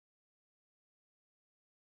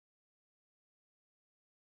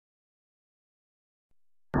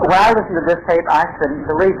when I listened to this tape, I couldn't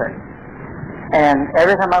believe it. And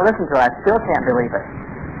every time I listen to it, I still can't believe it.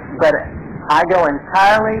 But I go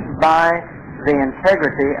entirely by the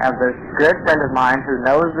integrity of this good friend of mine who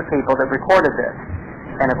knows the people that recorded this.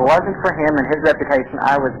 And if it wasn't for him and his reputation,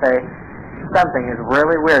 I would say something is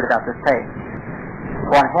really weird about this tape.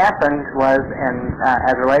 What happened was,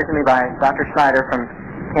 as relayed to me by Dr. Schneider from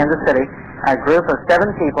Kansas City, a group of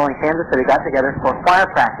 7 people in Kansas City got together for choir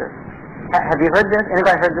practice. Have you heard this?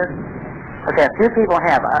 Anybody heard this? Okay, a few people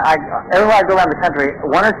have. Everywhere I go around the country, 1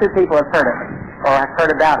 or 2 people have heard it, or have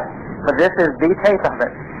heard about it. But this is the tape of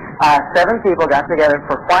it. 7 people got together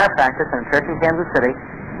for choir practice in a church in Kansas City,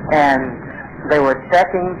 and they were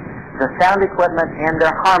checking the sound equipment and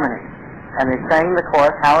their harmony. And they sang the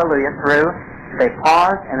chorus, Hallelujah, through. They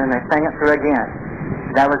paused, and then they sang it through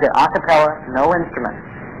again. That was it, a cappella, no instrument.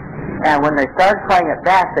 And when they started playing it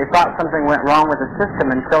back, they thought something went wrong with the system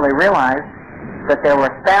until they realized that there were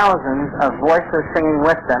thousands of voices singing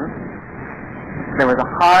with them. There was a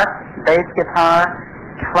harp, bass guitar,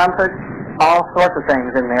 trumpets, all sorts of things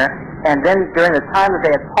in there. And then during the time that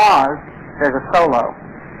they had paused, there's a solo,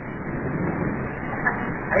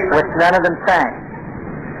 which none of them sang.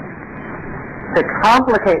 To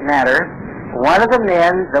complicate matters, one of the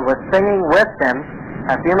men that was singing with them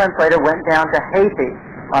a few months later went down to Haiti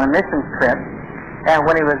on a missions trip, and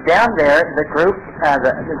when he was down there, the group,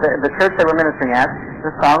 the church they were ministering at,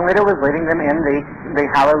 the song leader was leading them in the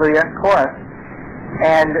Hallelujah chorus,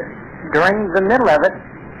 and during the middle of it,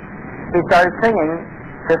 he started singing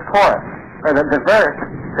this chorus, or the verse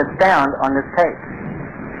that's found on this tape.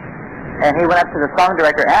 And he went up to the song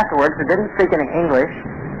director afterwards, who didn't speak any English,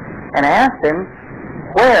 and asked him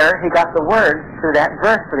where he got the words to that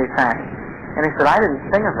verse that he sang. And he said, I didn't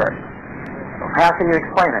sing a verse. How can you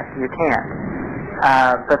explain it? You can't.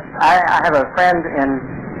 But I have a friend in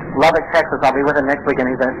Lubbock, Texas. I'll be with him next week, and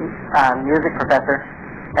he's a music professor.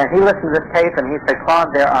 And he listened to this tape, and he said,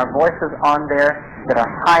 Claude, there are voices on there that are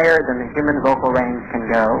higher than the human vocal range can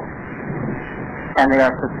go. And they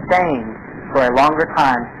are sustained for a longer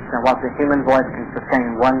time than what the human voice can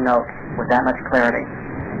sustain one note with that much clarity.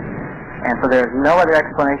 And so there's no other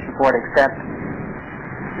explanation for it except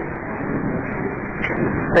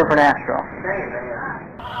supernatural.